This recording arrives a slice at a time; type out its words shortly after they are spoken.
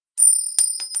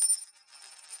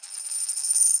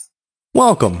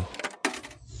Welcome.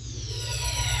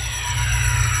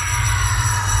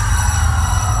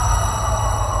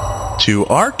 To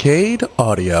Arcade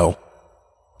Audio.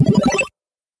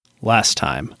 Last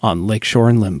time on Lakeshore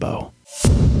and Limbo.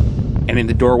 And in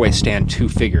the doorway stand two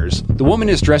figures. The woman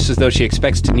is dressed as though she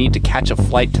expects to need to catch a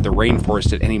flight to the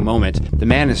rainforest at any moment. The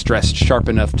man is dressed sharp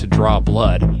enough to draw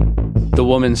blood. The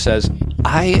woman says,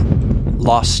 I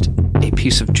lost a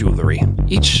piece of jewelry.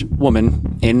 Each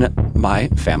woman in my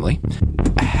family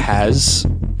has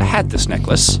had this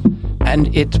necklace,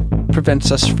 and it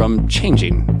prevents us from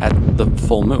changing at the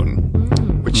full moon,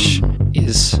 which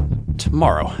is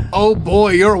tomorrow. Oh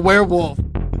boy, you're a werewolf.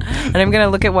 And I'm going to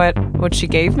look at what she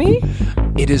gave me.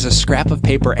 It is a scrap of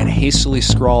paper, and hastily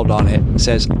scrawled on it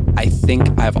says, I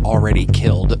think I've already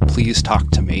killed. Please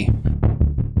talk to me.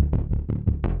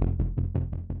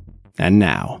 And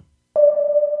now,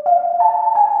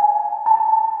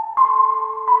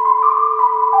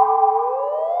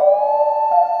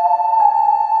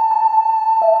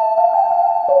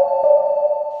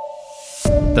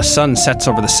 the sun sets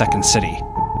over the second city.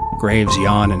 Graves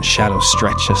yawn and shadows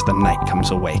stretch as the night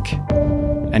comes awake.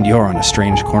 And you're on a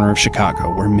strange corner of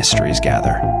Chicago where mysteries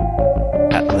gather.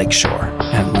 At Lakeshore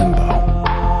and Limbo.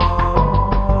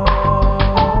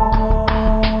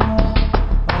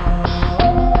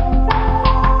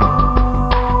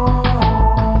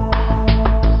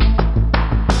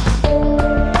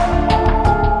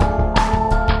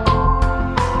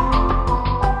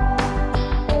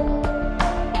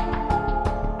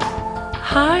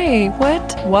 Hi,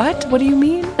 what do you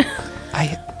mean?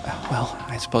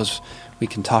 I suppose we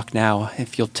can talk now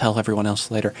if you'll tell everyone else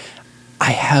later.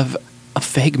 I have a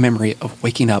vague memory of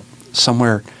waking up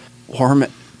somewhere warm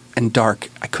and dark.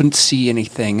 I couldn't see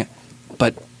anything,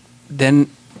 but then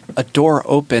a door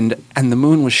opened and the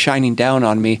moon was shining down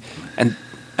on me, and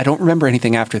I don't remember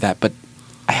anything after that, but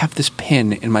I have this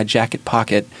pin in my jacket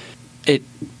pocket. It,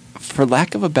 for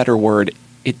lack of a better word,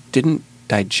 it didn't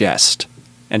digest.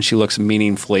 And she looks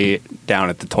meaningfully down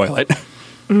at the toilet.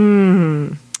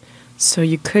 So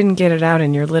you couldn't get it out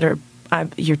in your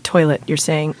your toilet, you're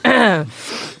saying.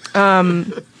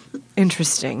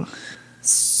 Interesting.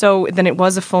 So then it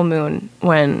was a full moon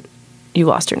when you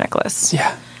lost your necklace.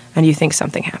 Yeah. And you think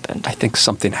something happened. I think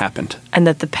something happened. And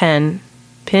that the pin,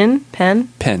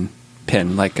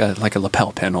 like a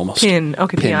lapel pin almost. Pin,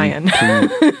 okay, P-I-N.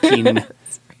 Pin.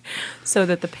 So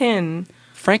that the pin...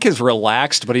 Frank is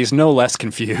relaxed, but he's no less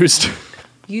confused.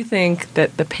 You think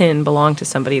that the pin belonged to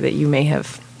somebody that you may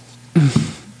have...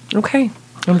 Okay.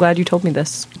 I'm glad you told me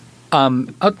this.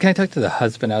 Can I talk to the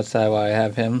husband outside while I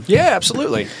have him? Yeah,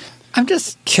 absolutely. I'm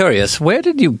just curious, where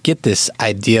did you get this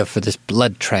idea for this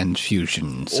blood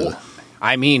transfusion?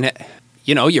 I mean,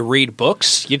 you read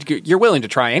books. You're willing to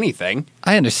try anything.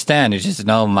 I understand. It's just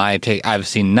my take. I've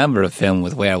seen a number of films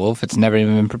with werewolf. It's never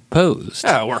even been proposed.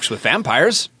 It works with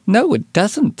vampires. No, it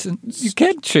doesn't. You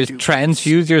can't just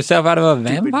transfuse yourself out of a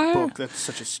vampire. Book. That's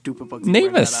such a stupid book.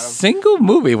 Name a single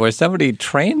movie where somebody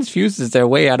transfuses their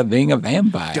way out of being a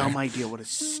vampire. Dumb idea. What a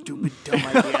stupid, dumb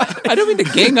idea. I don't mean to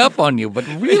gang up on you, but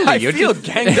really, I feel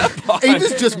ganged up on.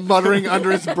 Ava's just muttering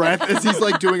under his breath as he's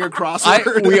like doing a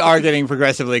crossword. We are getting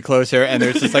progressively closer, and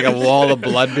there's just like a wall of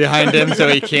blood behind him, so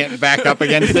he can't back up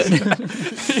against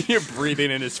it. You're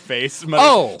breathing in his face.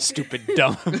 Stupid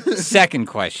dumb. Second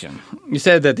question. You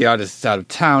said that the artist is out of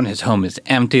town. His home is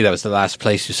empty. That was the last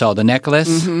place you saw the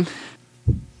necklace.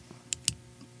 Mm-hmm.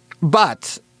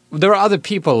 But there are other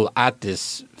people at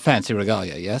this fancy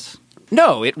regalia, yes?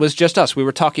 No, it was just us. We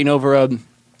were talking over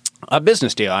a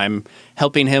business deal. I'm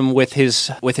helping him with his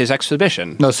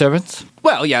exhibition. No servants?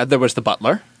 Well, yeah, there was the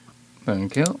butler.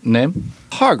 Thank you. Name?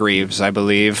 Hargreaves, I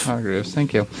believe. Hargreaves,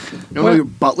 thank you. You know your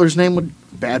butler's name? What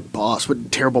bad boss.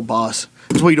 What terrible boss.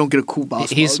 That's why you don't get a cool boss.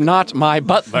 He's bug. not my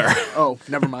butler. Oh,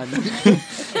 never mind.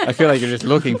 I feel like you're just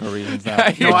looking for reasons now.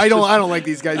 No, I don't like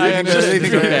these guys. They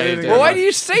think Well, why do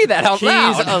you say that out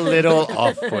loud? He's a little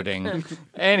off-putting.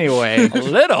 Anyway. A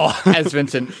little? As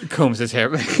Vincent combs his hair.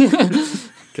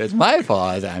 Because my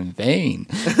fault is I'm vain.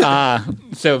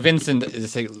 So Vincent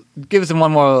gives him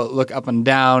one more look up and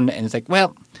down, and it's like,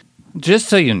 well, just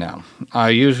so you know, our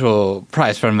usual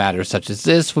price for a matter such as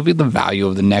this will be the value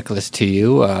of the necklace to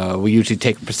you. We usually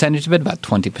take a percentage of it, about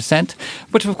 20%,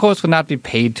 which of course will not be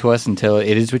paid to us until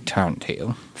it is returned to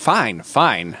you. Fine.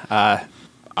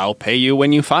 I'll pay you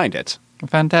when you find it.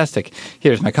 Fantastic.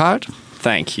 Here's my card.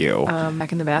 Thank you.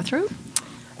 Back in the bathroom?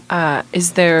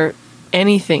 Is there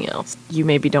anything else you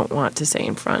maybe don't want to say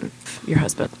in front of your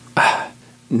husband?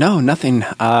 No, nothing.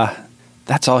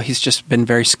 That's all. He's just been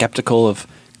very skeptical of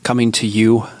coming to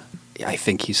you. I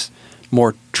think he's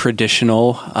more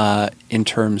traditional in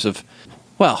terms of,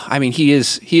 Well, I mean, he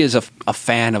is a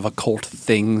fan of occult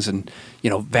things and,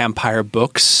 vampire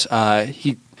books.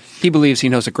 He believes he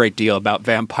knows a great deal about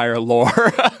vampire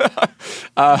lore.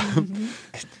 I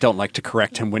don't like to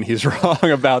correct him when he's wrong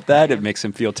about that. It makes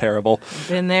him feel terrible.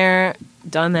 Been there,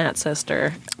 done that,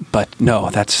 sister. But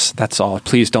no, that's all.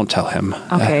 Please don't tell him.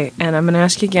 Okay, and I'm going to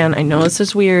ask you again. I know this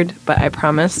is weird, but I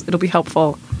promise it'll be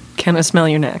helpful. Can I smell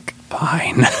your neck?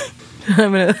 Fine.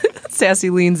 I'm going to... Sassy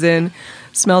leans in,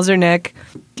 smells her neck,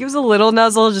 gives a little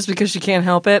nuzzle just because she can't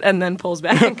help it, and then pulls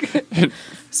back.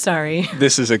 Sorry.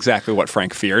 This is exactly what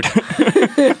Frank feared.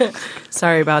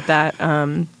 Sorry about that.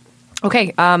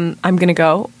 Okay, I'm going to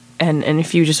go, and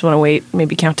if you just want to wait,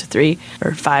 maybe count to 3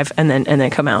 or 5, and then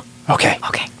come out. Okay.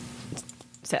 Okay.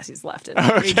 Sassy's left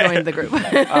and rejoined the group. All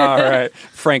right.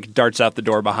 Frank darts out the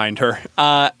door behind her.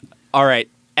 All right.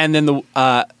 And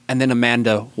then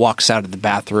Amanda walks out of the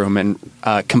bathroom and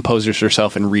composes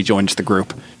herself and rejoins the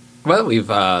group. Well,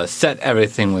 we've set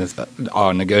everything with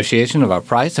our negotiation of our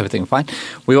price, everything fine.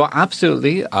 We will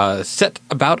absolutely set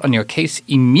about on your case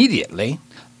immediately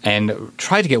and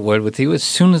try to get word with you as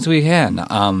soon as we can.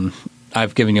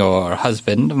 I've given your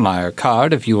husband my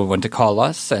card if you want to call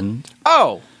us. And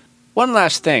Oh, one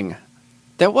last thing.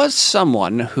 There was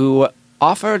someone who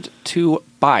offered to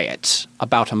buy it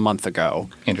about a month ago.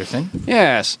 Interesting.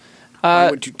 Yes.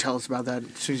 Why would you tell us about that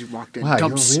as soon as you walked in? Wow,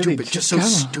 Dumb, you're really stupid, just just so dumb.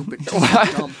 stupid.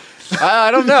 Just so dumb.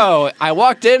 I don't know. I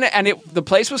walked in and the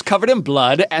place was covered in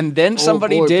blood, and then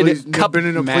somebody oh boy, did please, cup I've been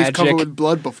in a magic. place covered with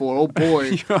blood before. Oh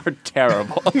boy. You're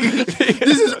terrible.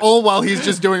 This is all while he's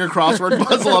just doing a crossword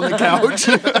puzzle on the couch.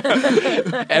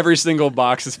 Every single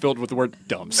box is filled with the word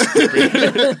dumb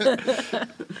stupid.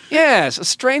 Yes, a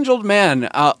strange old man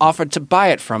offered to buy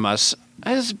it from us.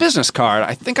 His business card.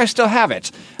 I think I still have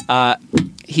it.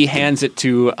 He hands it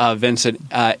to Vincent.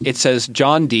 It says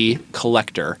John D.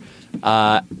 Collector.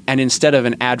 And instead of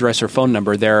an address or phone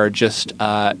number, there are just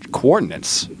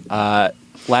coordinates,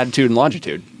 latitude and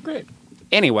longitude. Great.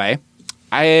 Anyway,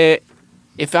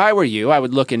 if I were you, I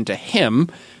would look into him.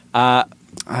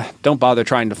 Don't bother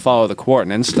trying to follow the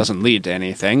coordinates. Doesn't lead to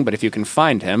anything. But if you can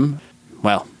find him,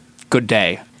 well, good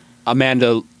day.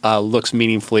 Amanda looks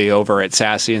meaningfully over at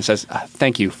Sassy and says,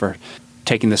 thank you for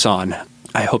taking this on.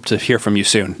 I hope to hear from you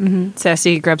soon. Mm-hmm.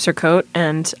 Sassy grabs her coat,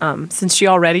 and since she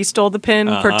already stole the pin,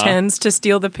 pretends to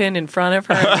steal the pin in front of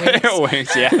her and winks,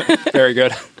 Winks, yeah. Very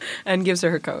good. and gives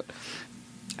her coat.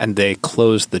 And they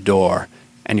close the door,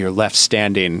 and you're left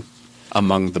standing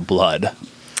among the blood.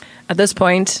 At this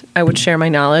point, I would share my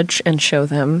knowledge and show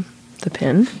them the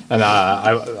pin. And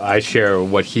I share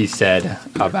what he said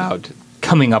about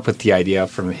coming up with the idea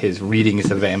from his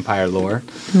readings of vampire lore.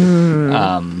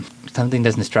 Something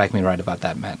doesn't strike me right about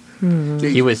that man.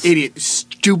 He was idiot,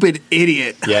 stupid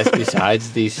idiot. Yes,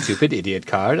 besides the stupid idiot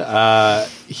card,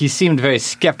 he seemed very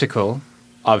skeptical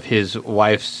of his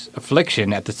wife's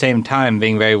affliction, at the same time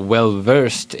being very well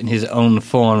versed in his own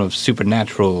form of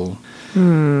supernatural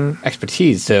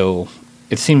expertise. So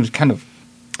it seemed kind of...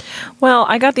 Well,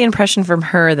 I got the impression from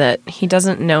her that he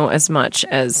doesn't know as much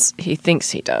as he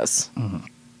thinks he does.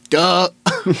 Duh.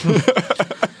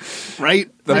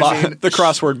 Right? The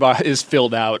crossword is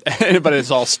filled out, but it's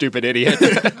all stupid idiot.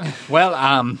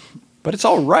 Well, But it's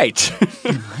all right.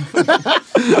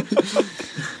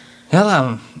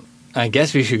 I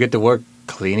guess we should get to work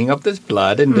cleaning up this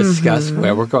blood and discuss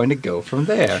where we're going to go from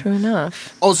there. True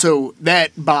enough. Also,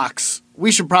 that box,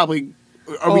 we should probably...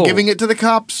 Are we giving it to the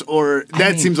cops? Or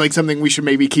that seems like something we should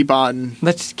maybe keep on...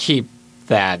 Let's keep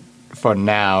that for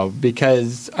now,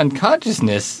 because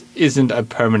unconsciousness isn't a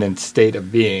permanent state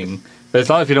of being. But as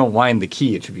long as you don't wind the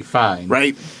key, it should be fine.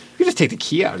 Right? You just take the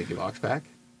key out of your box back.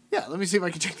 Yeah, let me see if I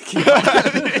can take the key out.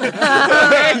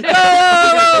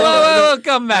 We'll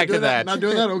come back to that. Not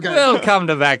doing that? Okay. We'll come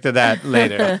back to that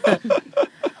later.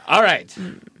 All right.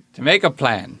 To make a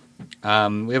plan,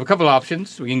 we have a couple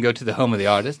options. We can go to the home of the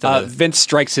artist. Vince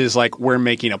strikes his, we're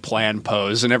making a plan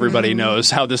pose, and everybody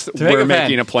knows how this To make we're a plan,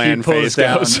 making a plan he pulls phase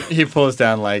down, goes. He pulls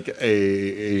down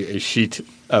a sheet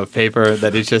of paper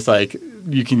that is just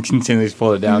you can continually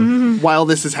pull it down. While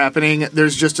this is happening,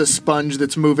 there's just a sponge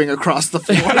that's moving across the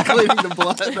floor, cleaning the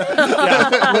blood.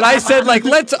 When I said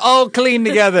let's all clean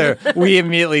together, we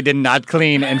immediately did not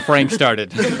clean, and Frank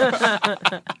started.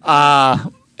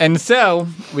 And so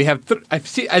we have,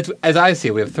 as I see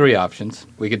it, we have three options.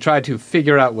 We could try to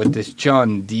figure out what this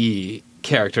John D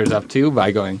character is up to by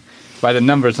going by the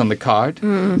numbers on the card.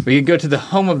 We could go to the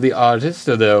home of the artist,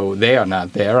 although they are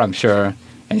not there, I'm sure.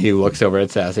 And he looks over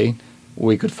at Sassy.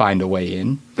 We could find a way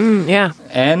in. Yeah.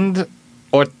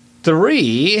 Or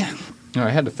three. Oh, I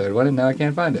had a third one, and now I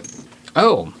can't find it.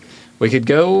 Oh, we could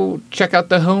go check out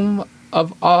the home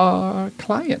of our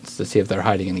clients to see if they're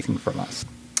hiding anything from us.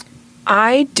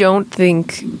 I don't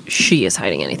think she is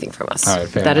hiding anything from us. All right,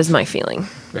 fair That is enough. my feeling.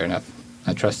 Fair enough.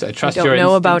 I trust I your don't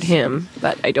know about instincts. him,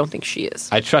 but I don't think she is.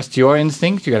 I trust your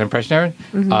instinct. You got an impression,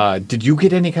 Aaron? Did you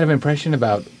get any kind of impression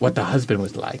about what the husband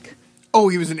was like? Oh,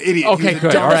 he was an idiot. Okay, he was a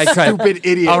good. dumb, All right, good. stupid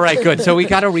idiot. All right, good. So we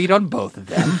got a read on both of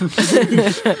them.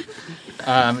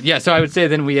 So I would say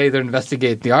then we either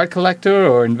investigate the art collector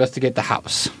or investigate the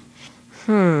house.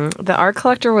 The art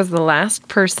collector was the last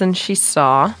person she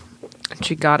saw, and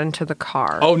she got into the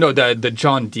car. Oh no, the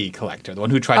John D. collector, the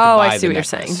one who tried to Oh, buy I see the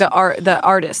what you're necklace. saying. The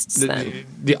artists then.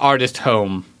 The artist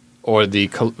home or the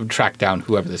track down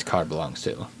whoever this card belongs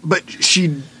to. But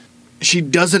she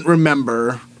doesn't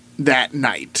remember that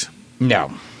night.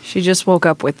 No. She just woke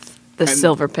up with the And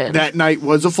silver pin. That night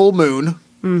was a full moon.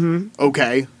 Mm-hmm.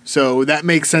 Okay, so that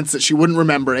makes sense that she wouldn't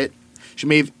remember it. She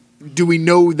may have. Do we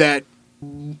know that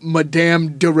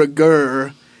Madame de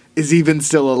Rigueur is even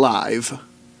still alive?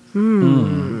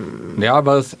 They are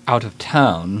both out of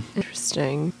town.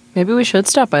 Interesting. Maybe we should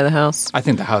stop by the house. I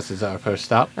think the house is our first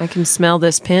stop. I can smell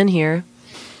this pin here.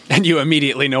 And you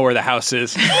immediately know where the house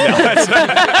is.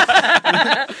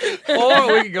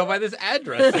 Or we could go by this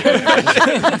address.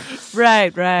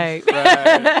 Right.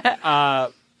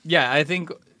 Yeah, I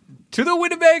think to the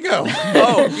Winnebago.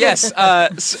 Oh, yes.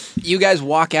 You guys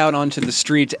walk out onto the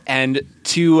street and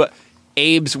to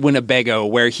Abe's Winnebago,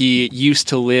 where he used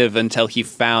to live until he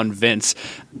found Vince.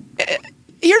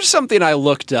 Here's something I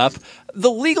looked up.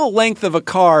 The legal length of a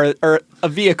car or a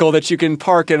vehicle that you can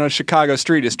park in a Chicago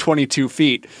street is 22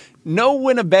 feet. No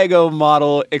Winnebago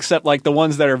model, except like the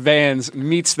ones that are vans,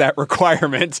 meets that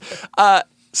requirement.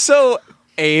 So,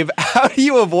 Abe, how do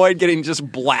you avoid getting just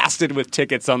blasted with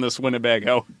tickets on this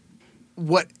Winnebago?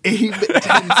 What Abe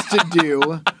tends to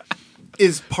do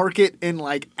is park it in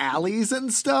like alleys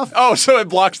and stuff. Oh, so it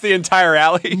blocks the entire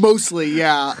alley? Mostly,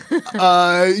 yeah.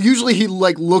 Usually he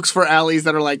like looks for alleys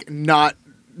that are like not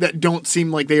that don't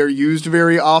seem like they are used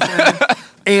very often.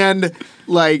 And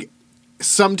like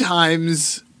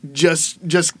sometimes just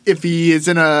if he's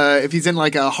in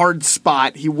like a hard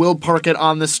spot, he will park it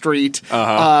on the street,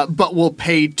 but will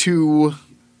pay 2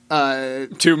 2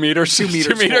 meters? 2 meters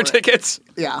 2 meter for it. tickets?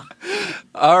 Yeah.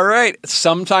 All right.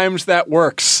 Sometimes that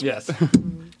works. Yes.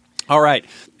 All right.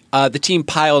 The team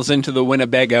piles into the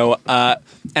Winnebago,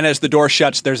 and as the door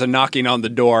shuts, there's a knocking on the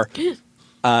door.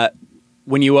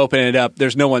 When you open it up,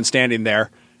 there's no one standing there,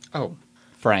 Oh,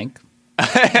 Frank.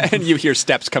 and you hear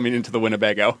steps coming into the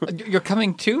Winnebago. You're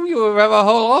coming too? You have a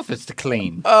whole office to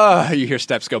clean. You hear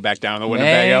steps go back down the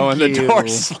Winnebago, Thank and the door you.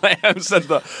 slams, and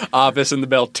the office and the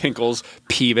bell tinkles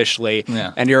peevishly,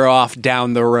 Yeah. and you're off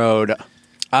down the road.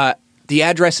 The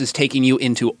address is taking you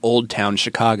into Old Town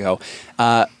Chicago.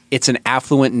 It's an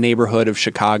affluent neighborhood of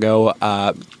Chicago,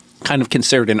 kind of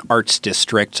considered an arts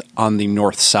district on the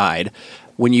north side.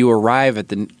 When you arrive at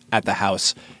the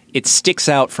house, it sticks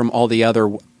out from all the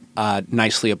other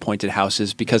nicely appointed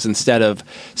houses because instead of,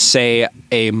 say,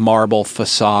 a marble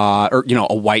facade or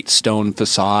a white stone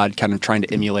facade, kind of trying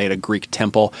to emulate a Greek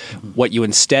temple, what you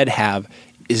instead have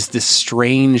is this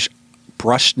strange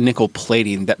brushed nickel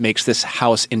plating that makes this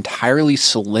house entirely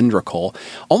cylindrical,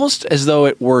 almost as though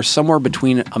it were somewhere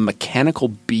between a mechanical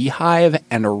beehive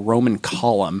and a Roman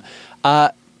column.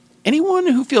 Anyone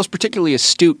who feels particularly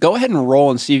astute, go ahead and roll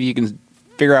and see if you can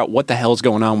figure out what the hell's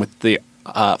going on with the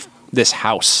this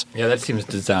house. Yeah, that seems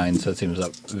designed, so it seems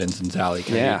up Vincent's alley.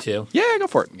 Can I do too? Yeah, go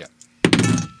for it. Yeah.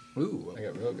 Ooh, I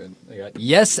got real good. I got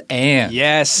yes and.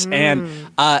 Yes, and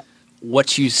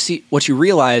what you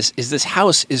realize is this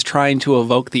house is trying to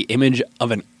evoke the image of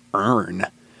an urn.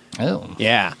 Oh.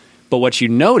 Yeah, but what you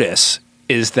notice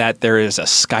is that there is a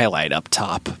skylight up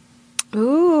top.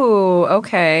 Ooh,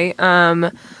 okay.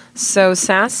 So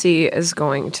Sassy is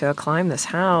going to climb this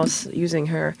house using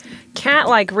her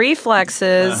cat-like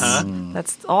reflexes.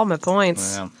 That's all my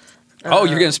points. Yeah. Oh,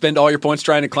 you're going to spend all your points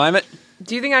trying to climb it?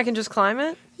 Do you think I can just climb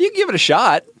it? You can give it a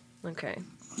shot. Okay.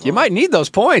 You might need those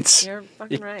points. You're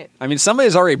fucking right. I mean,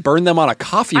 somebody's already burned them on a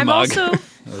coffee I'm mug. also It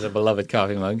was a beloved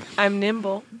coffee mug. I'm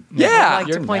nimble. Yeah. I'd like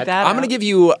You're to point net- that I'm out.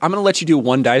 going to let you do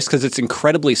one dice because it's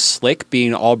incredibly slick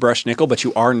being all brushed nickel, but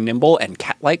you are nimble and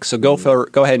cat-like. So go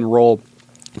ahead and roll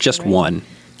just one.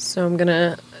 So I'm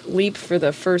gonna leap for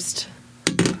the first.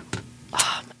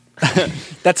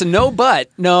 That's a no, but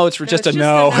no, it's just a it's just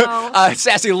no. a no.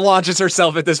 Sassy launches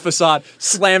herself at this facade,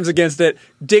 slams against it,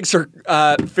 digs her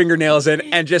fingernails in,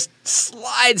 and just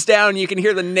slides down. You can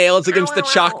hear the nails against the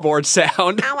chalkboard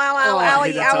sound. Ow! I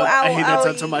hate that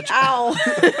sound so much. Ow!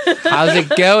 How's it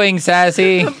going,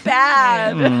 Sassy?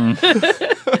 Bad.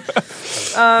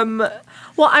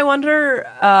 Well, I wonder.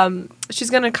 she's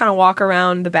gonna kind of walk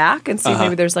around the back and see if Uh-huh.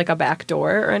 maybe there's like a back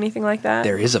door or anything like that.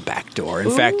 There is a back door.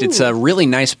 In fact, it's a really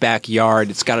nice backyard.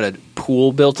 It's got a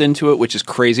pool built into it, which is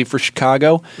crazy for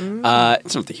Chicago.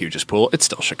 It's not the hugest pool. It's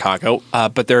still Chicago.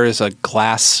 But there is a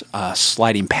glass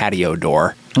sliding patio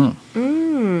door.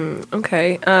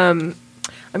 Okay.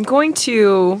 I'm going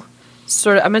to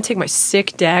I'm going to take my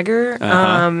sick dagger,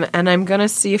 and I'm going to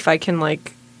see if I can,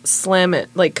 like, slam it,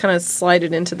 like, kind of slide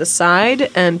it into the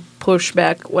side and push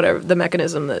back whatever the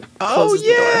mechanism that closes the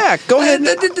door. Go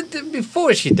ahead.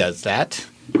 Before she does that,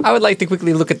 I would like to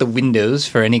quickly look at the windows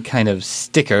for any kind of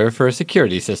sticker for a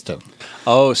security system.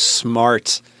 Oh,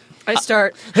 smart. I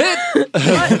start.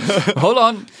 Hold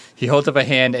on. He holds up a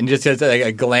hand and just does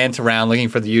a glance around looking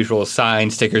for the usual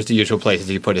signs, stickers, the usual places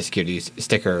you put a security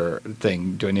sticker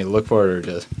thing. Do I need to look for it or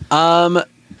just...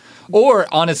 Or,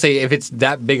 honestly, if it's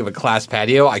that big of a class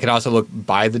patio, I can also look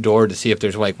by the door to see if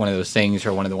there's, like, one of those things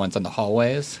or one of the ones on the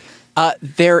hallways.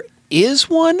 There is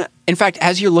one. In fact,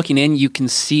 as you're looking in, you can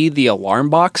see the alarm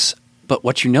box, but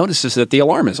what you notice is that the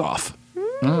alarm is off.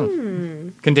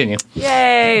 Continue.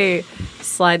 Yay!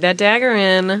 Slide that dagger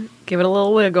in. Give it a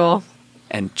little wiggle.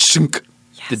 And chunk,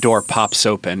 the door pops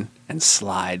open and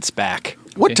slides back.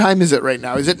 What time is it right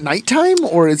now? Is it nighttime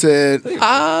or is it?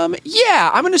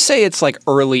 Yeah, I'm going to say it's like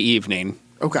early evening.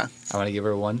 Okay. I want to give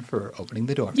her one for opening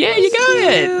the door. Yeah, you got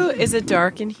it. Is it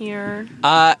dark in here?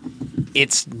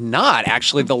 It's not,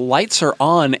 actually. The lights are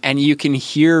on and you can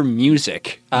hear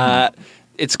music.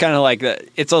 It's kind of like,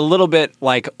 it's a little bit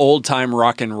like old-time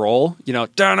rock and roll. You know,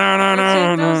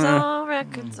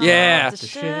 yeah,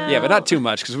 but not too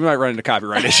much because we might run into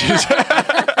copyright issues.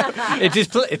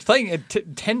 It's playing at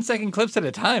 10-second clips at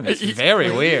a time. It's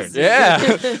very weird. Yeah,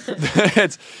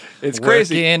 it's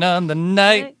crazy. Working on the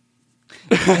night.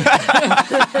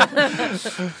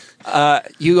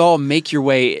 You all make your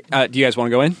way. Do you guys want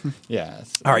to go in?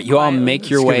 Yes. All right, you all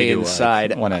make your way Scooby-Doo,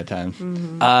 inside. one at a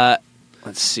time.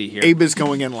 Let's see here. Abe is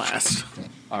going in last.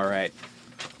 All right.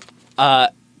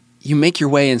 You make your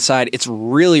way inside. It's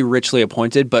really richly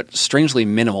appointed, but strangely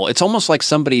minimal. It's almost like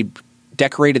somebody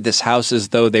decorated this house as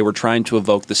though they were trying to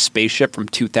evoke the spaceship from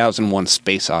 2001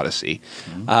 Space Odyssey.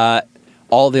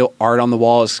 All the art on the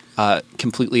wall is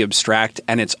completely abstract,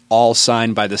 and it's all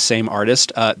signed by the same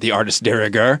artist, the artist de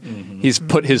rigueur. He's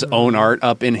put his own art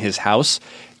up in his house.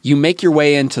 You make your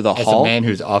way into the As hall. a man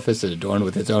whose office is adorned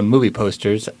with his own movie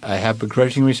posters, I have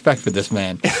begrudging respect for this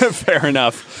man. Fair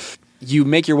enough. You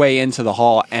make your way into the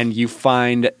hall and you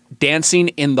find dancing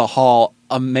in the hall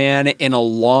a man in a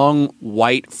long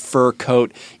white fur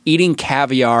coat eating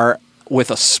caviar with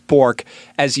a spork.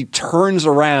 As he turns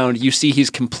around, you see he's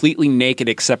completely naked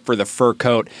except for the fur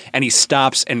coat, and he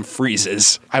stops and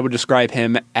freezes. I would describe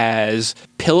him as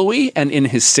pillowy and in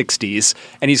his 60s,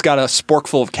 and he's got a spork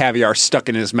full of caviar stuck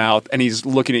in his mouth, and he's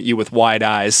looking at you with wide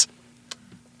eyes.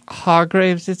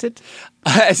 Hargraves, is it?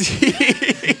 As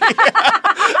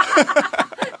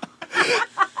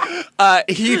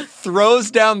he throws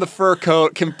down the fur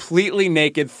coat, completely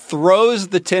naked, throws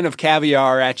the tin of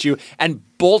caviar at you, and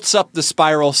bolts up the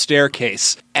spiral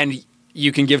staircase. And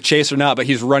you can give chase or not, but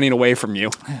he's running away from you.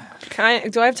 Do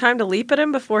I have time to leap at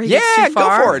him before he gets too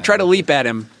far? Go for it. Try to leap at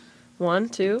him. 1,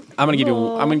 2. I'm gonna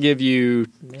give you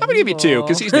 2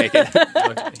 because he's naked.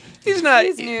 He's not.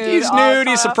 He's nude. He's All nude.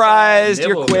 He's caught up. surprised.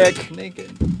 You're quick.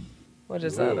 Naked. What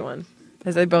is the other one?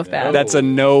 Is they both bad? That's a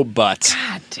no but.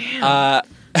 God damn.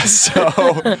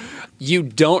 So you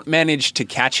don't manage to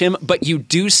catch him, but you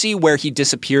do see where he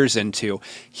disappears into.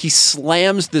 He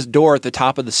slams this door at the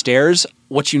top of the stairs.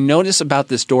 What you notice about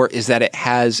this door is that it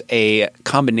has a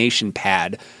combination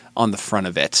pad on the front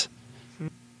of it.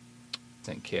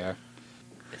 Don't care.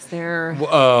 Is there?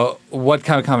 What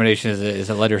kind of combination is it? Is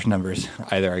it letters, numbers?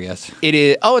 Either, I guess. It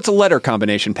is. Oh, it's a letter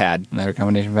combination pad. Letter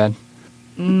combination bad.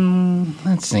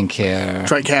 Let's think here.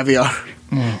 Try caviar.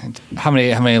 How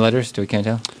many letters do we can't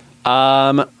tell?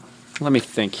 Let me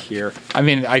think here. I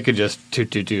mean, I could just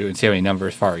do and see how many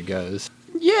numbers far it goes.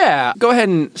 Yeah, go ahead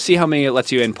and see how many it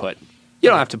lets you input. You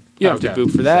don't have to. You don't have to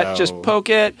boop for that. So- Just poke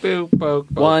it. Boop, poke,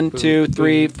 poke, 1, boop, 2,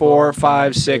 3, boop, 4, boop,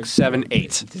 5, boop, 6, 7, 8.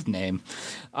 It's his name.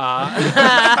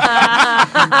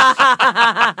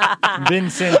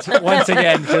 Vincent, once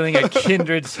again, feeling a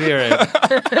kindred spirit.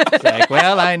 It's like,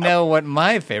 well, I know what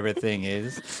my favorite thing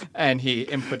is. And he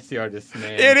inputs the artist's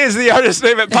name. It is the artist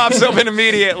name. It pops open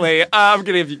immediately. I'm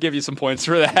going to give you some points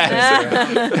for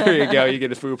that. There you go. You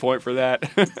get a foo point for that.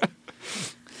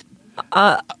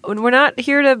 We're not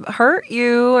here to hurt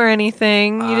you or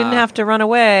anything. You didn't have to run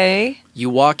away. You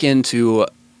walk into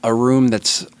a room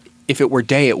that's, if it were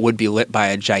day, it would be lit by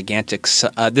a gigantic,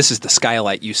 this is the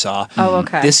skylight you saw. Oh,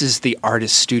 okay. This is the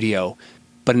artist studio.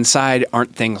 but inside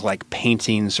aren't things like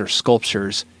paintings or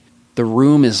sculptures. The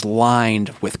room is lined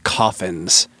with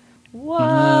coffins. What?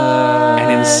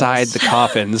 And inside the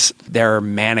coffins, there are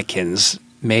mannequins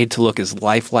made to look as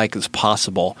lifelike as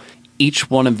possible, each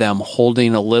one of them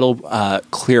holding a little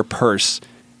clear purse.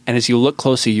 And as you look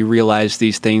closely, you realize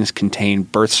these things contain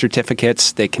birth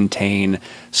certificates, they contain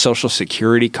social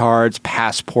security cards,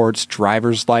 passports,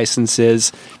 driver's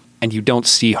licenses, and you don't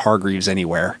see Hargreaves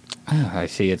anywhere. Oh, I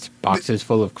see. It's boxes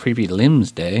full of creepy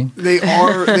limbs day. They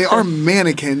are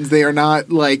mannequins. They are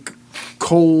not like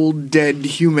cold, dead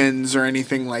humans or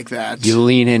anything like that. You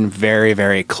lean in very,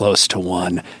 very close to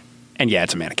one, and yeah,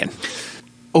 it's a mannequin.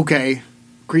 Okay.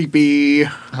 Creepy.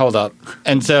 Hold up.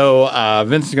 And so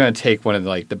Vince is going to take one of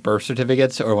the birth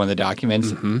certificates or one of the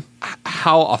documents.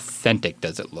 How authentic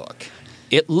does it look?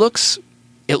 It looks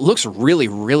really,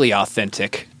 really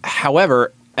authentic.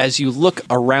 However, as you look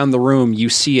around the room, you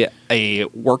see a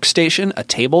workstation, a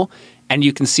table, and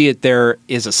you can see it. There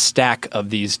is a stack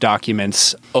of these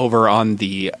documents over on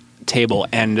the table,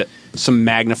 and some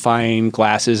magnifying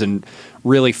glasses and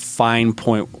really fine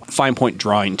point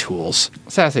drawing tools.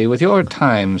 Sassy, with your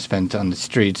time spent on the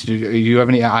streets, do you have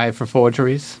any eye for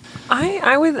forgeries?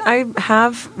 I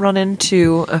have run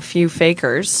into a few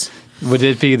fakers. Would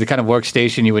it be the kind of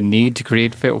workstation you would need to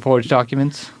create forged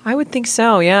documents? I would think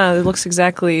so, yeah. It looks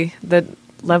exactly the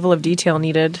level of detail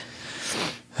needed.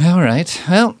 All right.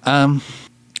 Well,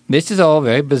 this is all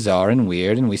very bizarre and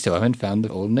weird, and we still haven't found the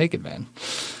old naked man.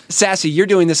 Sassy, you're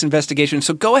doing this investigation,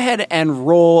 so go ahead and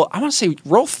roll. I want to say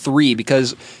roll 3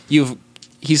 because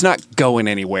he's not going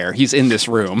anywhere. He's in this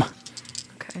room.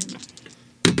 Okay.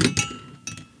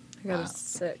 I got a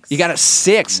 6. You got a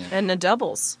 6. And a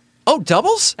doubles. Oh,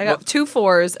 doubles? I got 2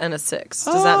 4s and a 6.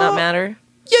 Does that not matter?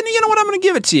 Yeah, you know what? I'm going to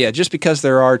give it to you. Just because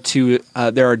there are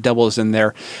doubles in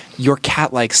there, your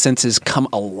cat-like senses come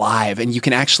alive, and you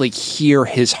can actually hear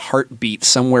his heartbeat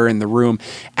somewhere in the room.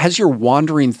 As you're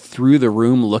wandering through the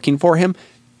room looking for him,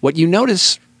 what you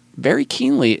notice very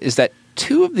keenly is that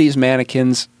 2 of these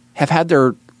mannequins have had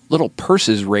their little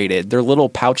purses raided. Their little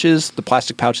pouches, the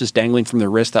plastic pouches dangling from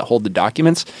their wrist that hold the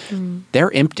documents,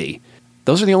 they're empty.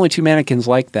 Those are the only 2 mannequins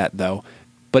like that, though.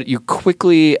 But you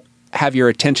quickly have your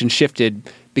attention shifted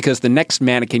because the next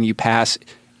mannequin you pass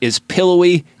is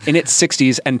pillowy in its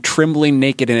 60s and trembling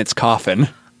naked in its coffin.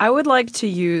 I would like to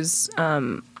use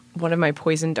one of my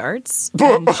poison darts.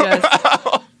 And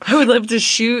I would love to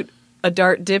shoot a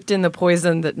dart dipped in the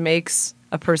poison that makes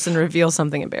a person reveal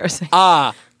something embarrassing.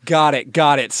 Ah, got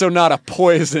it. So not a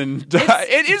poison.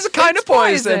 It is a kind of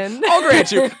poison. I'll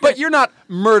grant you. But you're not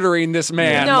murdering this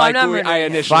man No, like I'm not I murdering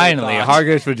initially Finally, thought.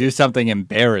 Hargreaves would do something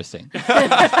embarrassing.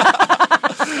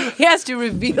 He has to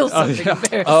reveal something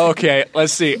embarrassing. Okay,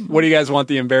 let's see. What do you guys want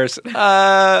the embarrassing?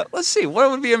 Let's see.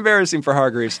 What would be embarrassing for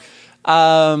Hargreaves?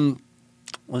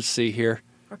 Let's see here.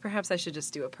 Or perhaps I should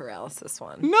just do a paralysis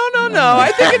one. No.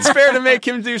 I think it's fair to make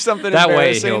him do something That way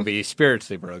embarrassing. he'll be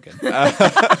spiritually broken.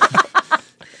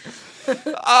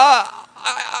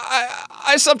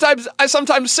 I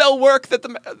sometimes sell work that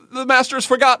the master has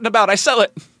forgotten about. I sell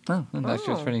it. Oh, that's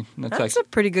just pretty. That's a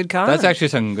pretty good con. That's actually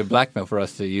some good blackmail for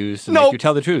us to use to No. make you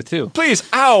tell the truth too. Please,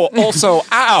 ow. Also,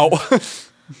 ow.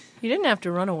 You didn't have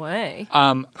to run away.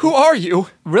 Who are you?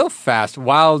 Real fast,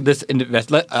 while this go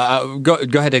ahead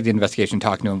and take the investigation,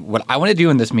 talk to him. What I want to do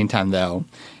in this meantime, though,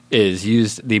 is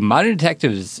use the modern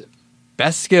detective's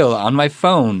best skill on my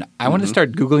phone. I want to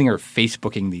start Googling or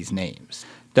Facebooking these names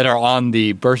that are on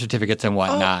the birth certificates and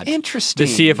whatnot. interesting.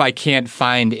 To see if I can't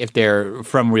find if they're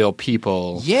from real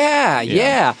people.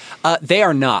 Yeah. They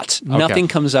are not. Nothing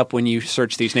comes up when you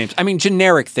search these names. I mean,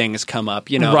 generic things come up,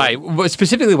 you know. Right. Well,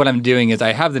 specifically what I'm doing is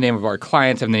I have the name of our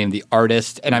clients, I have the name of the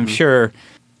artist, and I'm sure,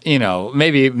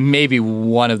 maybe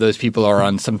one of those people are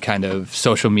on some kind of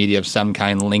social media of some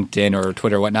kind, LinkedIn or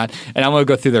Twitter or whatnot, and I'm going to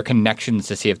go through their connections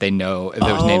to see if they know if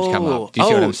those names come up. Do you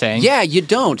see what I'm saying? Yeah, you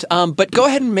don't. But go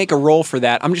ahead and make a roll for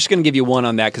that. I'm just going to give you one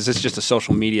on that because it's just a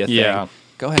social media thing. Yeah.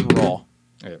 Go ahead and roll.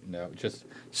 No, just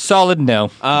solid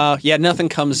no. Yeah, nothing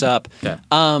comes up. Okay.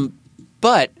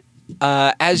 But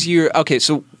as you're okay,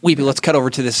 so Weepy, let's cut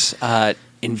over to this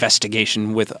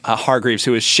investigation with Hargreaves,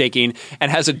 who is shaking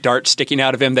and has a dart sticking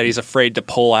out of him that he's afraid to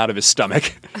pull out of his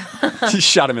stomach. He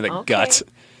shot him in the gut.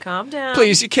 Calm down.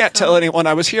 Please, you can't tell anyone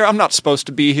I was here. I'm not supposed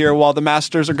to be here while the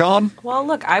masters are gone. Well,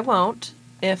 look, I won't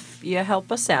if you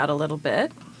help us out a little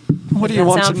bit. What do Does you that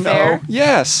want to sound know? fair?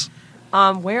 Yes.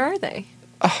 Where are they?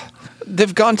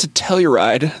 They've gone to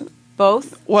Telluride.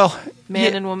 Both? Well,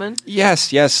 Man and woman? Yes.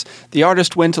 The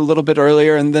artist went a little bit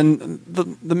earlier, and then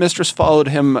the mistress followed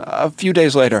him a few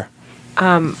days later.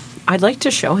 I'd like to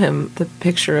show him the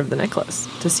picture of the necklace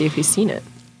to see if he's seen it.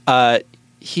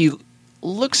 he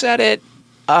looks at it,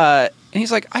 and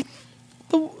he's like,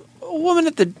 the woman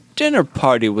at the dinner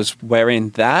party was wearing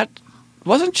that,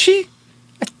 wasn't she?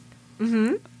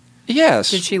 Mm-hmm.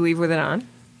 Yes. Did she leave with it on?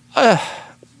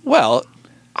 Well,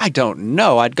 I don't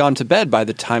know. I'd gone to bed by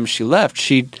the time she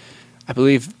left. I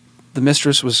believe the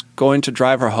mistress was going to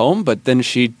drive her home, but then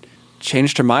she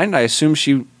changed her mind. I assume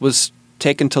she was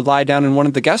taken to lie down in one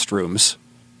of the guest rooms.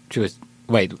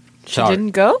 Wait, She sorry.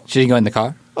 didn't go? She didn't go in the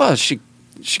car? Well, she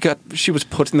was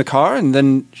put in the car, and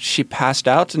then she passed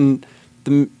out, and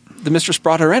the mistress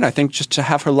brought her in, I think, just to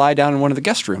have her lie down in one of the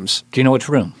guest rooms. Do you know which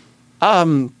room?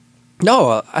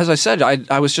 No, as I said,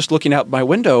 I was just looking out my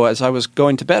window as I was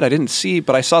going to bed. I didn't see,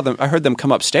 but I saw them. I heard them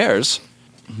come upstairs.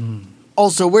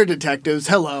 Also, we're detectives.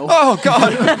 Hello. Oh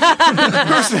God!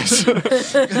 Who's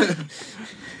this?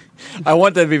 I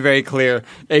want that to be very clear.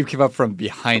 Abe came up from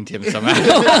behind him somehow.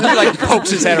 He like pokes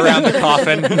his head around the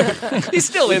coffin. He's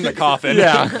still in the coffin.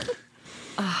 Yeah.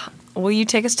 Will you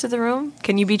take us to the room?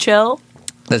 Can you be chill?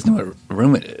 Doesn't know what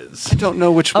room it is. I don't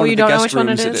know which one you of the don't know guest which one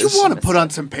it rooms is? You want to put on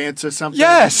some pants or something?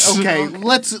 Yes. Okay,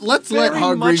 let's let Very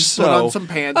Hargreaves much put on so. some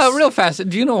pants. Real fast,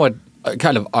 do you know what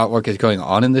kind of artwork is going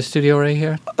on in this studio right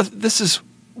here? This is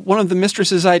one of the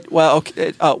mistress's. One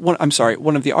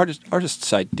of the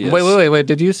artist's ideas. Wait.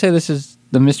 Did you say this is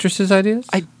the mistress's ideas?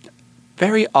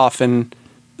 Very often,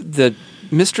 the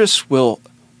mistress will.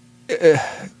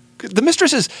 The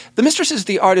mistress is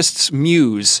the artist's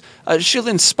muse. She'll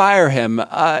inspire him,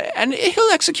 and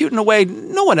he'll execute in a way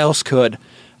no one else could.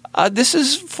 This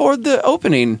is for the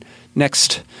opening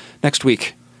next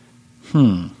week.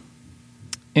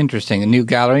 Interesting. A new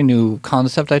gallery, new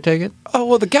concept, I take it? Oh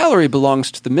well, the gallery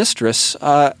belongs to the mistress.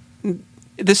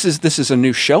 This is a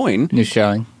new showing. New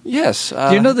showing. Yes.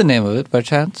 Do you know the name of it by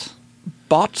chance?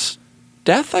 Bot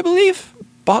Death, I believe.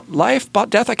 Bot Life,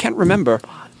 Bot Death. I can't remember.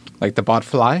 Like the bot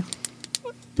fly?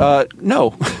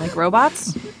 No. Like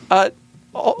robots?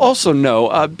 Also no.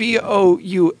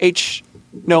 BOUH.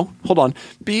 No. Hold on.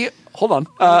 Hold on.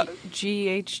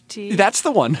 GHT? That's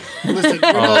the one. Listen,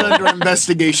 you're not under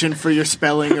investigation for your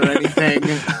spelling or anything.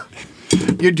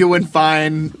 You're doing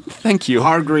fine. Thank you.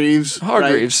 Hargreaves.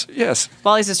 Hargreaves. Yes.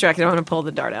 While he's distracted, I'm going to pull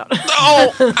the dart out.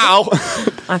 Oh, ow.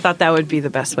 I thought that would be the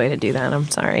best way to do that. I'm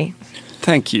sorry.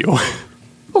 Thank you. Right?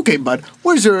 Okay, bud.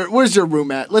 Where's your room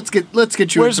at? Let's get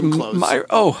you in some clothes.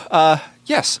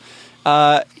 Yes.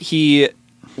 He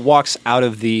walks out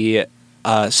of the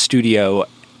studio,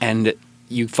 and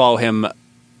you follow him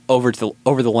over the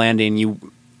landing. You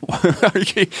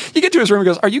get to his room and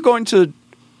goes, "Are you going to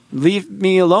leave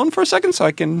me alone for a second so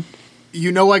I can?"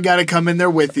 You know I gotta come in there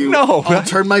with you. No. I'll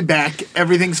turn my back.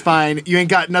 Everything's fine. You ain't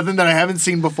got nothing that I haven't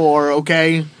seen before,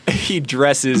 okay? He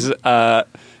dresses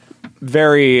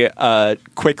very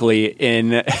quickly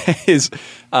in his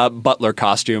butler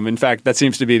costume. In fact, that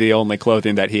seems to be the only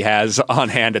clothing that he has on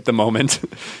hand at the moment.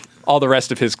 All the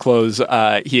rest of his clothes,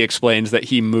 he explains that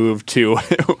he moved to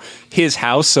his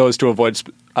house so as to avoid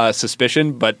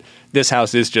suspicion, but this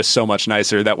house is just so much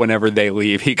nicer that whenever they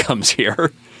leave, he comes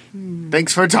here.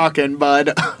 Thanks for talking, bud.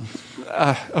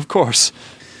 Of course.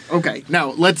 Okay,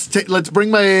 now let's bring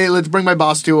my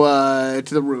boss to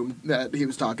the room that he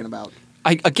was talking about.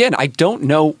 I don't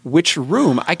know which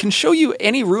room. I can show you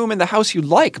any room in the house you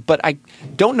like, but I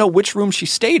don't know which room she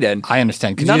stayed in. I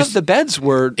understand. Could None you of the beds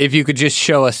were... If you could just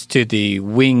show us to the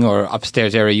wing or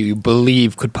upstairs area you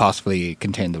believe could possibly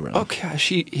contain the room. Okay,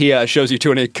 he shows you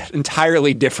to an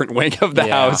entirely different wing of the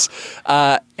Yeah. house.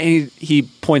 And he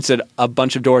points at a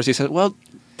bunch of doors. He says, well,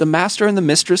 the master and the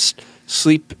mistress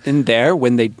sleep in there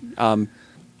when they... never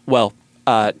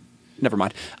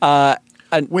mind.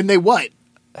 When they what?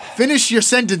 Finish your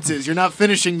sentences. You're not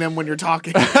finishing them when you're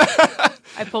talking.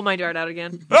 I pull my dart out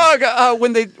again.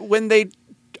 When they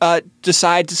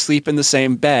decide to sleep in the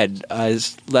same bed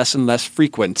is less and less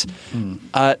frequent.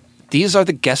 These are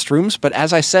the guest rooms, but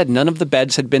as I said, none of the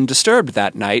beds had been disturbed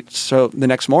that night. So the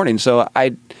next morning,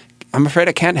 I'm afraid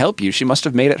I can't help you. She must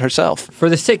have made it herself. For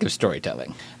the sake of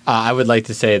storytelling, I would like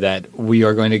to say that we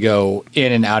are going to go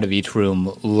in and out of each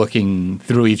room, looking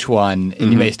through each one,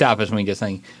 and you may stop us when we get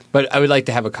something. But I would like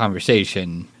to have a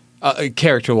conversation,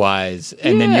 character-wise,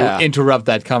 and then you interrupt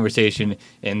that conversation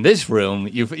in this room.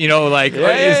 So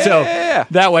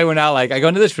that way we're not like, I go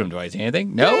into this room. Do I see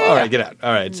anything? No. All right, get out.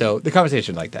 All right. So the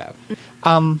conversation like that.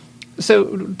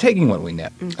 So taking what we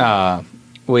know,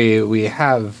 we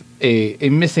have a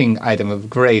missing item of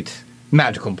great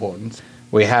magical importance.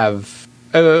 We have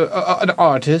an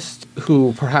artist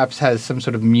who perhaps has some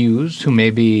sort of muse, who may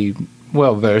be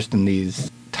well versed in these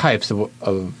types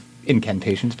of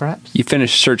incantations, perhaps. You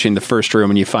finish searching the first room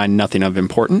and you find nothing of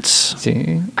importance.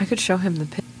 See, I could show him the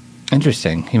pit.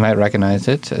 Interesting. He might recognize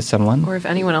it as someone. Or if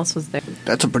anyone else was there.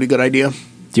 That's a pretty good idea.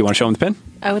 Do you want to show him the pin?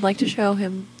 I would like to show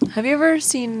him. Have you ever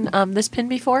seen this pin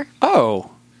before?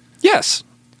 Oh, yes.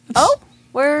 Oh,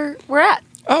 where we're at.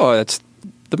 Oh, that's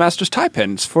the Master's tie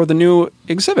pins for the new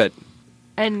exhibit.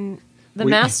 And the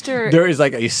Master... There is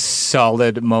like a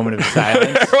solid moment of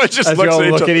silence. Everyone just as we looks all at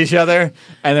each look other. at each other,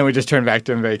 and then we just turn back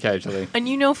to him very casually. And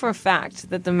you know for a fact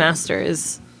that the Master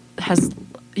has...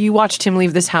 You watched him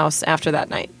leave this house after that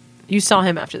night. You saw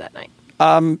him after that night.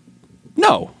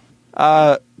 No.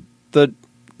 The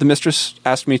mistress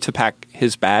asked me to pack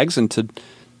his bags and to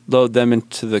load them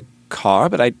into the car,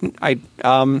 but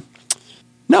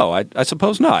no, I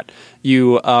suppose not.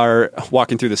 You are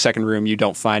walking through the second room, you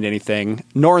don't find anything,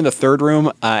 nor in the third room,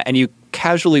 and you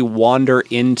casually wander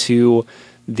into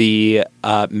the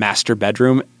master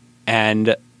bedroom,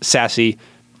 and Sassy,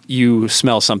 you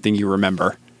smell something you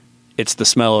remember. It's the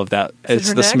smell of that. Is it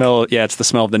her the neck? smell. Yeah, it's the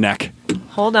smell of the neck.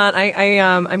 Hold on.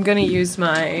 I'm going to use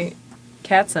my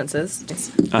cat senses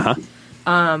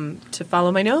to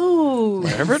follow my nose.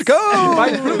 Wherever it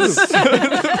goes.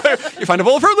 You find a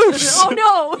bowl of Fruit Loops.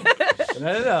 Oh, no.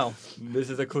 No.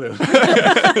 This is a clue. No,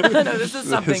 this is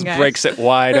something, This guys. breaks it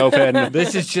wide open.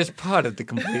 This is just part of the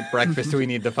complete breakfast we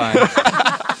need to find.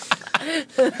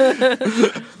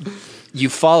 You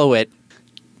follow it,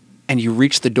 and you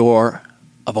reach the door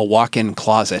of a walk-in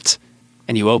closet,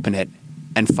 and you open it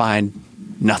and find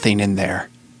nothing in there.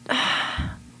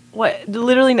 What?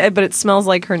 Literally, but it smells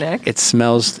like her neck. It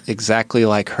smells exactly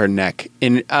like her neck.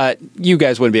 And you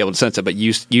guys wouldn't be able to sense it, but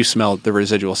you smell the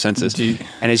residual senses.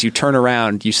 And as you turn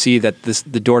around, you see that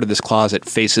the door to this closet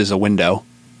faces a window.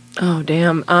 Oh,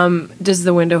 damn. Does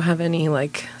the window have any,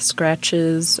 like,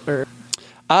 scratches or...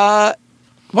 Why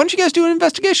don't you guys do an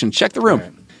investigation? Check the room.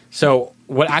 Right. So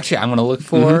what actually I'm going to look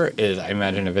for is, I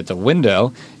imagine if it's a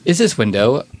window, is this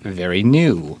window very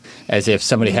new? As if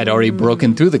somebody had already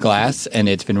broken through the glass and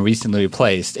it's been recently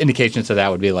replaced. Indications of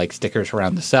that would be like stickers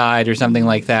around the side or something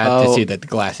like that to Oh. see that the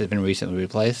glass has been recently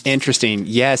replaced. Interesting.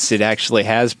 Yes, it actually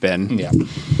has been. Yeah.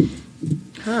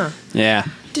 Yeah.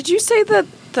 Did you say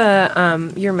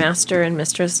that your master and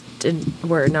mistress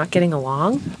were not getting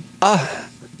along?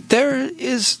 There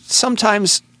is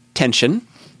sometimes tension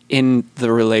in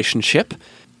the relationship.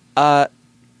 I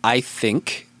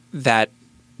think that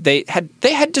they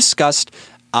had discussed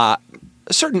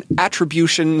certain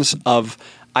attributions of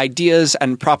ideas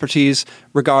and properties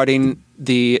regarding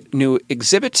the new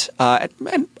exhibit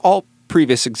and all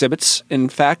previous exhibits, in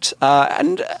fact,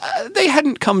 and they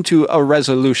hadn't come to a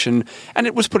resolution, and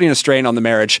it was putting a strain on the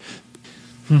marriage.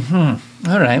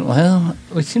 All right. Well,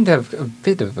 we seem to have a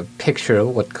bit of a picture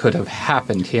of what could have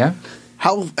happened here.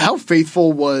 How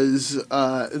faithful was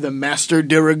the Master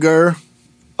Diriger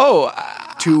Oh,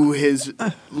 to his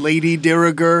Lady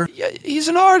Diriger? he's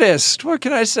an artist. What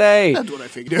can I say? That's what I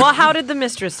figured. Well, how did the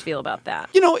mistress feel about that?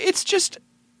 You know, it's just.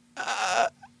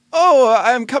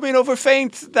 I'm coming over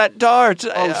faint. That dart.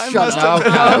 I shut must up.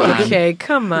 have- Okay,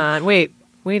 come on. Wait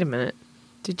a minute.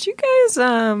 Did you guys,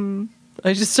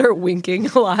 I just start winking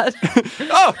a lot.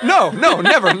 Oh no,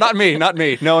 never. Not me.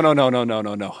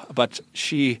 No. But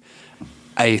she,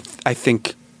 I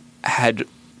think, had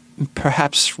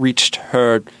perhaps reached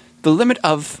the limit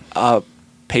of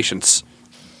patience.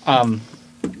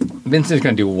 Vincent's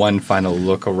going to do one final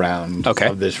look around Okay.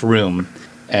 of this room,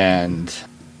 and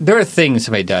there are things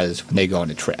somebody does when they go on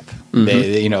a trip.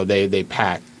 They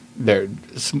pack their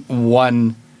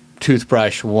one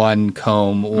toothbrush, one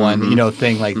comb, one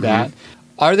thing like that.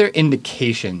 Are there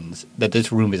indications that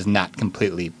this room is not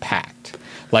completely packed,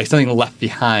 like something left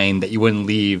behind that you wouldn't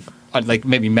leave, like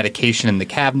maybe medication in the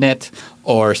cabinet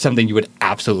or something you would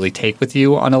absolutely take with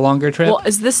you on a longer trip? Well,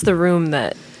 is this the room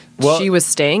that Well- she was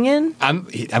staying in? I'm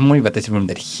worried about this room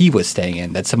that he was staying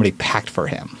in, that somebody packed for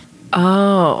him.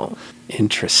 Oh.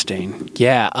 Interesting.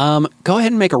 Yeah. Go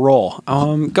ahead and make a roll.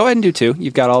 Go ahead and do 2.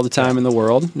 You've got all the time in the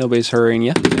world. Nobody's hurrying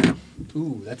you.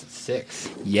 Ooh, that's a 6.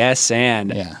 Yes,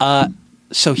 and Yeah.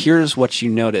 so here's what you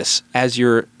notice as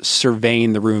you're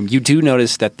surveying the room. You do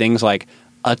notice that things like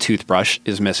a toothbrush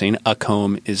is missing, a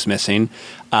comb is missing,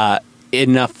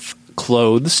 enough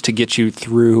clothes to get you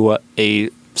through a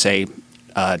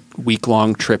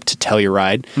week-long trip to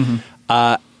Telluride.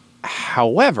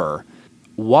 However,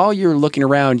 while you're looking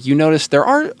around, you notice there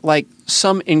are like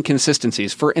some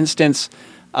inconsistencies. For instance,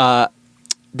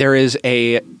 there is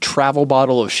a travel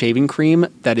bottle of shaving cream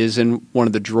that is in one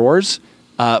of the drawers,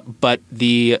 but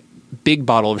the big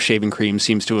bottle of shaving cream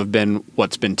seems to have been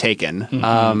what's been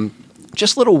taken.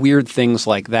 Just little weird things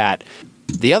like that.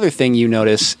 The other thing you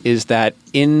notice is that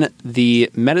in the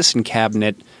medicine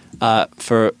cabinet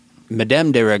for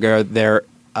Madame de Rigueur, there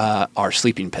are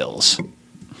sleeping pills.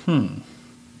 All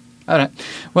right.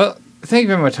 Well, thank you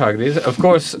very much, Hoggies. Of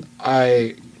course,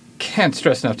 I can't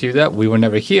stress enough to you that we were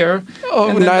never here. Oh,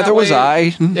 And then neither that was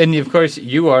I. And of course,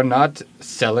 you are not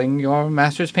selling your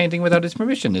master's painting without his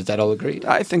permission. Is that all agreed?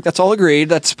 I think that's all agreed.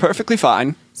 That's perfectly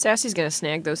fine. Sassy's gonna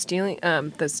snag those stealing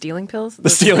pills. The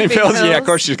stealing pills? Yeah, of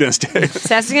course she's going to stay.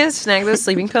 Sassy's gonna snag those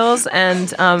sleeping pills, and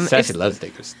Sassy loves to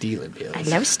take those stealing pills. I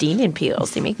love stealing pills.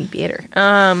 They make me better.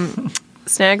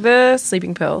 Snag the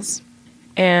sleeping pills,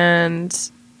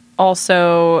 and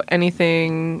also any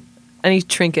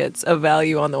trinkets of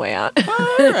value on the way out.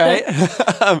 All right.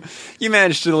 You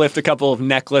managed to lift a couple of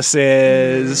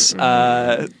necklaces,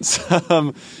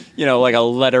 some, like a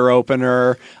letter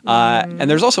opener, and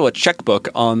there's also a checkbook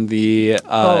on the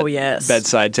yes.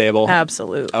 bedside table.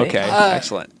 Absolutely. Okay,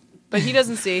 excellent. But he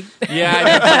doesn't see.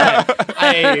 Yeah,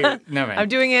 no, man. I'm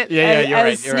doing it Yeah, as, you're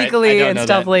right, as you're right. I sneakily don't and know that.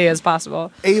 stealthily as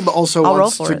possible. Abe also I'll roll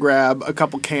wants for to it. grab a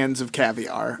couple cans of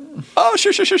caviar. Oh,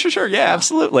 sure. Yeah,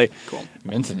 absolutely. Cool.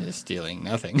 Vincent is stealing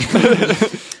nothing. You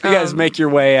guys make your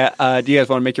way. Do you guys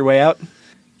want to make your way out?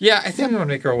 Yeah, I think I'm going to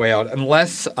make our way out,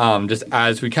 unless just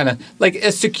as we kind of like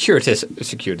a circular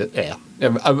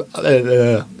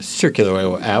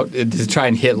way out to try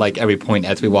and hit like every point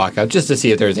as we walk out, just to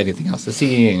see if there's anything else to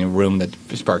see in a room that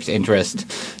sparks interest.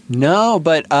 No,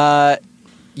 but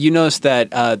you notice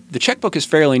that the checkbook is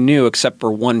fairly new, except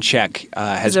for one check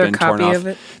has there a been torn copy off. of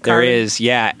it? There Card? is,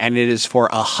 yeah, and it is for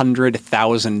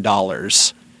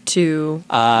 $100,000. To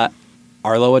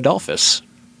Arlo Adolphus.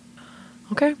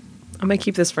 okay, I'm gonna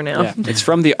keep this for now. Yeah, it's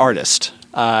from the artist,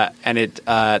 and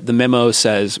the memo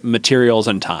says materials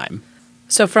and time.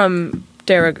 So from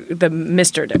Derek, the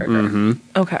Mr. Derek. Mm-hmm.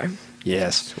 Okay.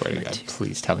 Yes, Swear to God,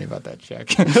 please tell me about that check.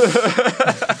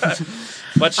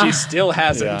 but she still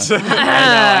hasn't.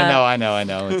 I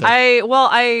know. It's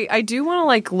I do want to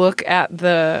like look at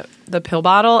the pill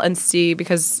bottle and see,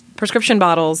 because prescription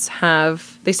bottles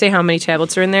they say how many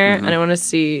tablets are in there, and I want to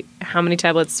see how many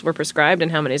tablets were prescribed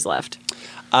and how many's left.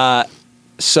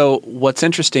 So what's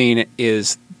interesting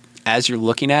is, as you're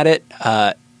looking at it,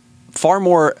 far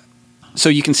more. So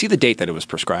you can see the date that it was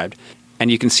prescribed, and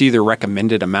you can see the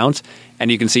recommended amount, and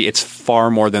you can see it's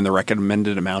far more than the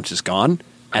recommended amount is gone.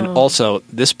 And also,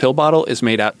 this pill bottle is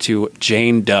made out to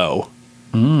Jane Doe.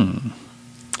 I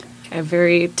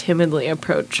very timidly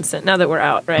approach Vincent, now that we're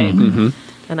out, right?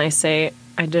 And I say,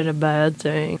 I did a bad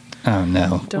thing. Oh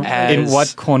no! Don't In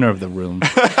what corner of the room?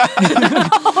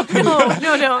 No.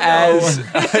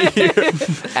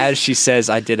 As she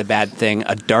says, I did a bad thing,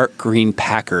 a dark green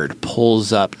Packard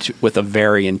pulls up with a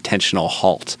very intentional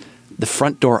halt. The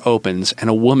front door opens, and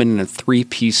a woman in a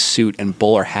three-piece suit and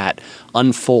bowler hat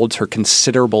unfolds her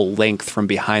considerable length from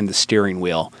behind the steering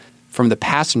wheel. From the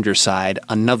passenger side,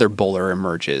 another bowler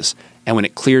emerges, and when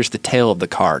it clears the tail of the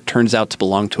car, turns out to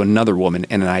belong to another woman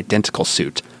in an identical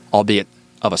suit, albeit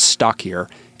of a stockier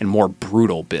and more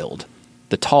brutal build.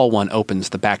 The tall one opens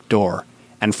the back door,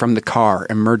 and from the car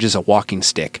emerges a walking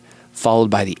stick,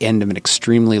 followed by the end of an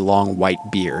extremely long white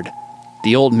beard.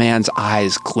 The old man's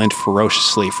eyes glint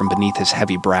ferociously from beneath his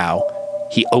heavy brow.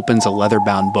 He opens a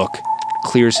leather-bound book,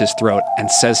 clears his throat,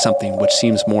 and says something which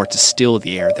seems more to still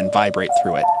the air than vibrate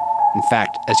through it. In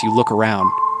fact, as you look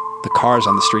around, the cars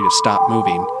on the street have stopped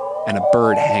moving, and a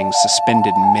bird hangs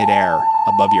suspended in midair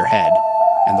above your head,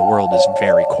 and the world is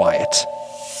very quiet.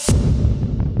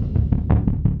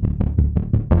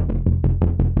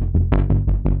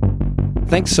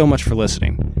 Thanks so much for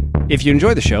listening. If you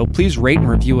enjoy the show, please rate and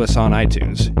review us on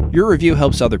iTunes. Your review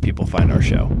helps other people find our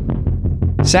show.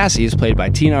 Sassy is played by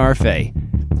Tina Arfey.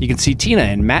 You can see Tina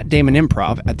in Matt Damon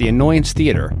Improv at the Annoyance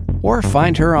Theater, or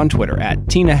find her on Twitter at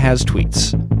Tina Has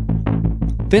Tweets.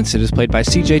 Vincent is played by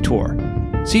CJ Tor.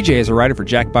 CJ is a writer for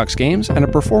Jackbox Games and a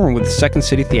performer with Second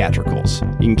City Theatricals.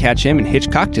 You can catch him in Hitch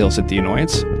Cocktails at the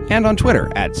Annoyance and on Twitter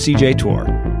at CJ Tor.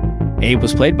 Abe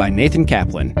was played by Nathan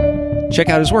Kaplan. Check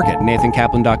out his work at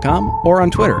nathankaplan.com or on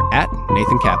Twitter at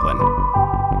Nathan Kaplan.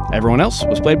 Everyone else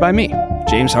was played by me,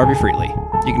 James Harvey Freely.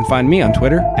 You can find me on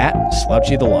Twitter at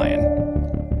Slouchy the Lion.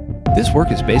 This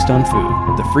work is based on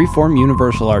Foo, the freeform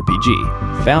universal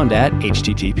RPG, found at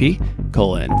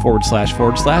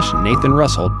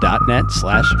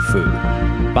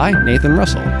http://nathanrussell.net/foo by Nathan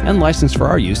Russell, and licensed for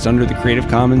our use under the Creative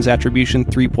Commons Attribution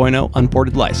 3.0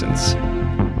 Unported License.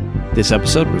 This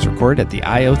episode was recorded at the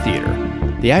I.O. Theater.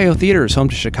 The I.O. Theater is home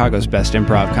to Chicago's best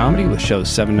improv comedy with shows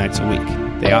 7 nights a week.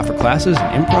 They offer classes in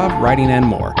improv, writing, and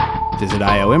more. Visit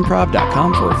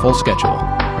ioimprov.com for a full schedule.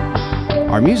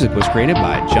 Our music was created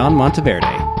by John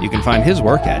Monteverde. You can find his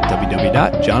work at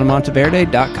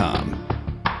www.johnmonteverde.com.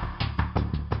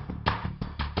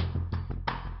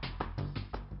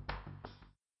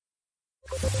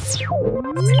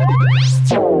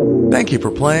 Thank you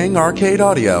for playing Arcade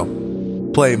Audio.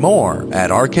 Play more at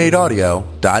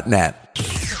arcadeaudio.net.